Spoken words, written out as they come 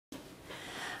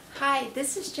Hi,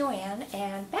 this is Joanne,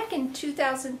 and back in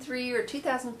 2003 or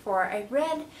 2004 I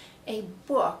read a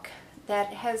book that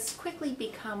has quickly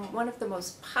become one of the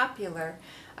most popular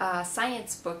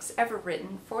science books ever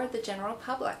written for the general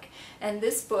public. And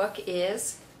this book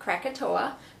is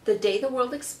Krakatoa, The Day the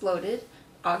World Exploded,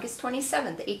 August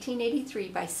 27th, 1883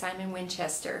 by Simon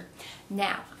Winchester.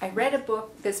 Now, I read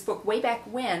this book way back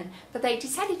when, but I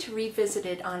decided to revisit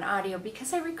it on audio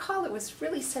because I recall it was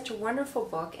really such a wonderful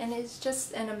book, and it's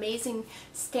just an amazing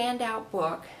standout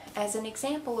book as an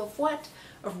example of what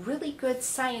a really good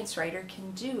science writer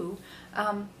can do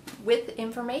with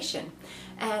information.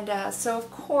 And so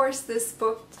of course this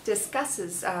book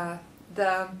discusses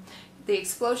the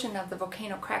explosion of the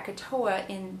volcano Krakatoa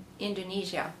in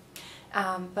Indonesia.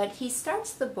 But he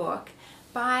starts the book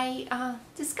by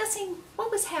discussing what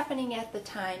was happening at the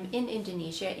time in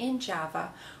Indonesia, in Java,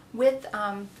 with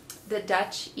the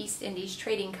Dutch East Indies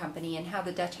Trading Company, and how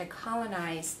the Dutch had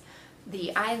colonized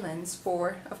the islands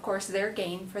for, of course, their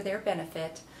gain, for their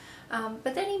benefit.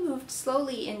 But then he moved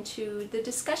slowly into the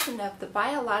discussion of the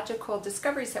biological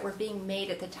discoveries that were being made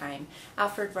at the time.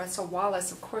 Alfred Russel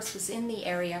Wallace, of course, was in the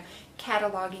area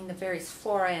cataloging the various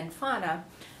flora and fauna.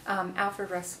 Alfred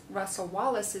Russel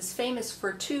Wallace is famous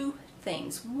for two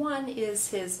things. One is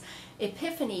his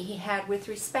epiphany he had with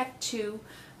respect to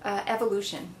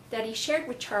evolution that he shared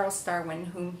with Charles Darwin,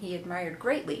 whom he admired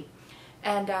greatly.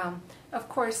 And of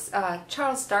course,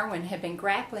 Charles Darwin had been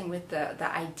grappling with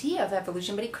the idea of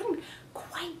evolution, but he couldn't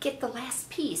quite get the last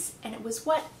piece. And it was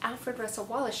what Alfred Russel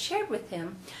Wallace shared with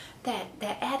him that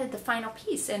added the final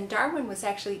piece. And Darwin was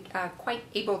actually quite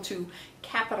able to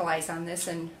capitalize on this,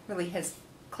 and really has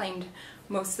claimed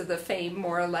most of the fame,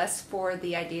 more or less, for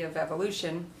the idea of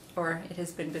evolution, or it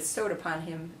has been bestowed upon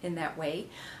him in that way.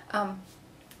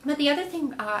 But the other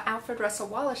thing Alfred Russel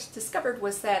Wallace discovered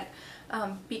was that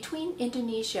between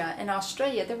Indonesia and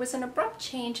Australia there was an abrupt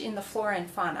change in the flora and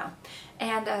fauna.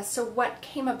 And so what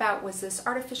came about was this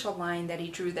artificial line that he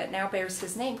drew that now bears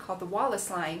his name, called the Wallace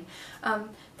Line,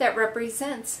 that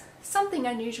represents something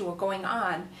unusual going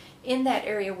on in that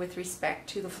area with respect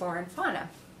to the flora and fauna.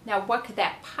 Now, what could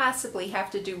that possibly have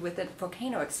to do with a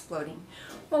volcano exploding?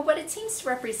 Well, what it seems to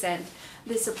represent,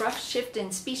 this abrupt shift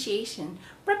in speciation,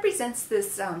 represents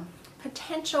this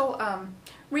potential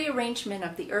rearrangement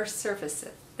of the Earth's surface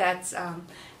that's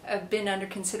been under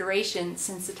consideration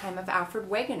since the time of Alfred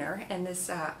Wegener, and this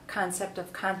concept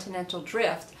of continental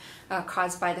drift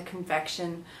caused by the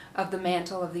convection of the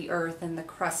mantle of the Earth and the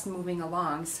crust moving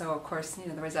along. So of course, you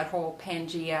know, there was that whole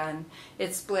Pangea, and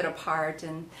it split apart.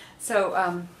 And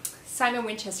so Simon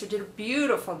Winchester did a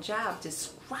beautiful job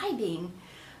describing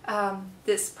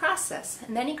this process.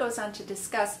 And then he goes on to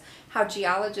discuss how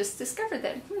geologists discovered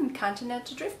that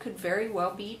continental drift could very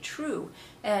well be true.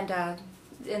 And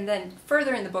then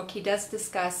further in the book he does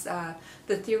discuss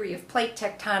the theory of plate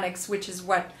tectonics, which is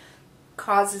what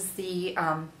causes the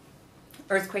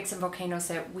earthquakes and volcanoes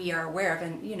that we are aware of,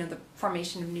 and, you know, the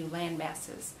formation of new land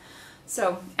masses.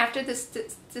 So after this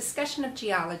discussion of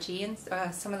geology and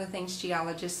some of the things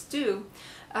geologists do,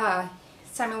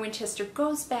 Simon Winchester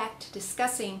goes back to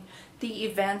discussing the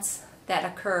events that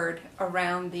occurred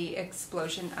around the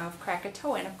explosion of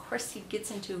Krakatoa, and of course he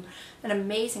gets into an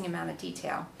amazing amount of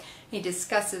detail. He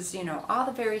discusses, you know, all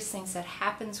the various things that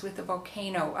happens with the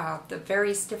volcano, the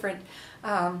various different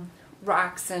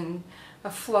rocks and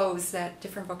flows that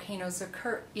different volcanoes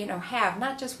have,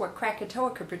 not just what Krakatoa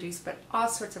could produce, but all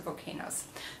sorts of volcanoes.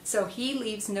 So he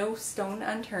leaves no stone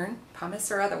unturned,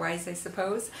 pumice or otherwise, I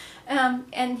suppose.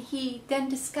 And he then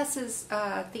discusses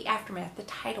the aftermath, the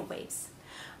tidal waves,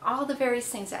 all the various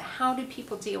things, that how do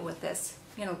people deal with this?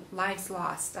 You know, lives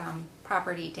lost,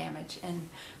 property damage, and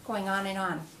going on and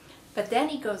on. But then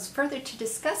he goes further to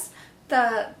discuss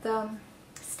the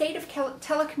state of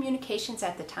telecommunications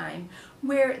at the time,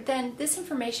 where then this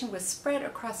information was spread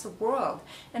across the world,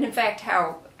 and in fact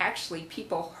how actually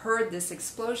people heard this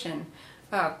explosion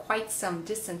quite some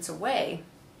distance away,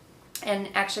 and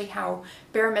actually how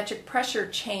barometric pressure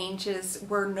changes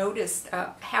were noticed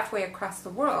halfway across the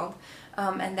world,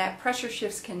 and that pressure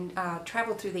shifts can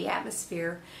travel through the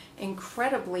atmosphere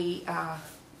incredibly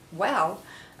well,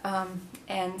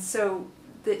 and so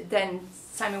then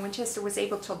Simon Winchester was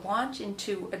able to launch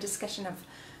into a discussion of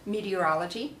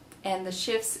meteorology and the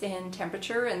shifts in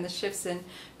temperature and the shifts in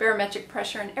barometric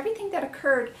pressure and everything that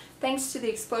occurred thanks to the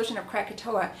explosion of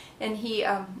Krakatoa. And he,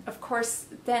 of course,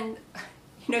 then,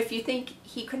 you know, if you think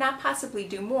he could not possibly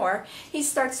do more, he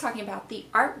starts talking about the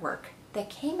artwork that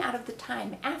came out of the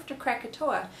time after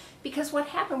Krakatoa, because what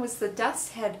happened was the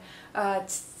dust had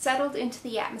settled into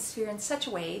the atmosphere in such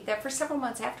a way that for several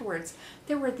months afterwards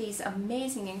there were these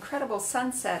amazing, incredible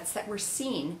sunsets that were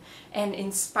seen and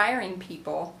inspiring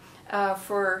people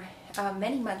for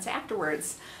many months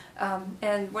afterwards.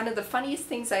 And one of the funniest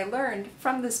things I learned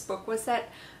from this book was that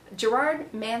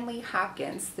Gerard Manley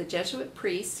Hopkins, the Jesuit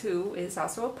priest who is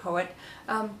also a poet,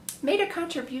 made a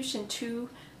contribution to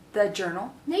the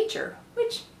journal Nature,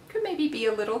 which could maybe be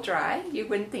a little dry. You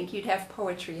wouldn't think you'd have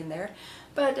poetry in there.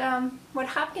 But what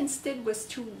Hopkins did was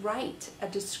to write a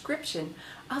description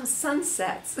of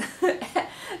sunsets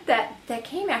that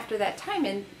came after that time,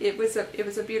 and it was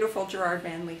a beautiful Gerard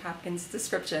Manley Hopkins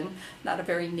description, not a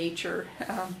very nature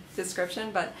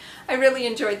description, but I really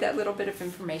enjoyed that little bit of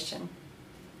information.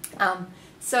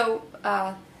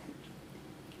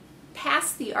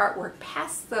 Past the artwork,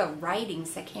 past the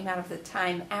writings that came out of the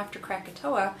time after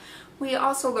Krakatoa, we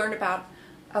also learn about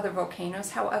other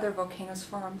volcanoes, how other volcanoes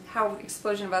formed, how the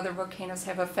explosion of other volcanoes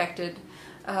have affected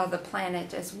the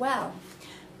planet as well.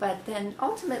 But then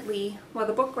ultimately, well,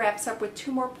 the book wraps up with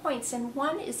 2 more points, and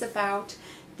one is about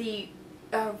the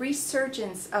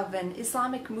resurgence of an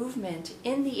Islamic movement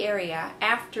in the area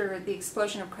after the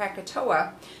explosion of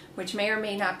Krakatoa, which may or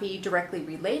may not be directly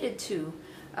related to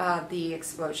the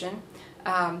explosion.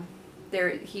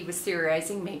 He was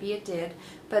theorizing, maybe it did,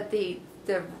 but the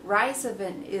rise of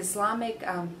an Islamic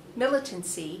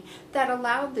militancy that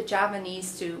allowed the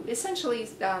Javanese to essentially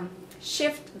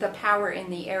shift the power in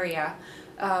the area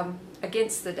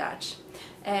against the Dutch.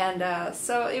 And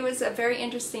so it was a very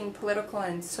interesting political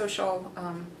and social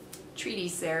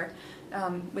treatise there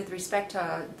with respect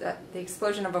to the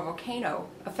explosion of a volcano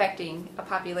affecting a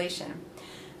population.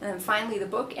 And finally, the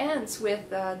book ends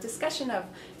with a discussion of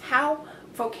how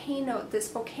this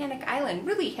volcanic island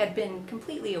really had been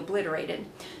completely obliterated,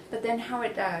 but then how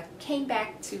it came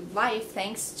back to life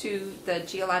thanks to the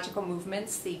geological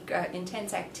movements, the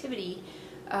intense activity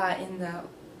in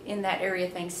that area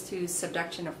thanks to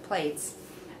subduction of plates.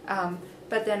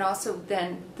 But then also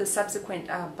the subsequent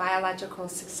biological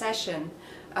succession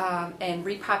and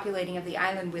repopulating of the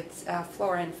island with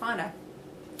flora and fauna.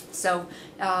 So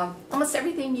almost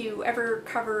everything you ever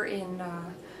cover in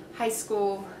high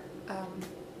school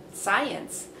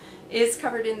science is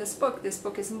covered in this book. This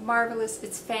book is marvelous,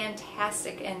 it's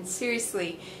fantastic, and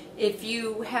seriously, if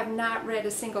you have not read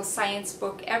a single science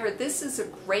book ever, this is a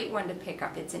great one to pick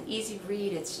up. It's an easy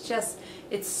read,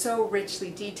 it's so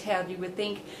richly detailed. You would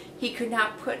think he could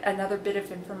not put another bit of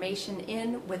information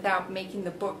in without making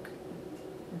the book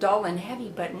dull and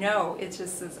heavy, but no, it's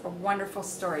just a wonderful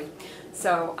story.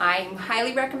 So I'm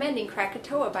highly recommending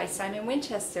Krakatoa by Simon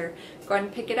Winchester. Go ahead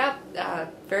and pick it up.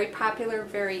 Very popular,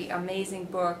 very amazing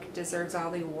book. Deserves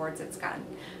all the awards it's gotten.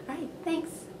 All right, thanks.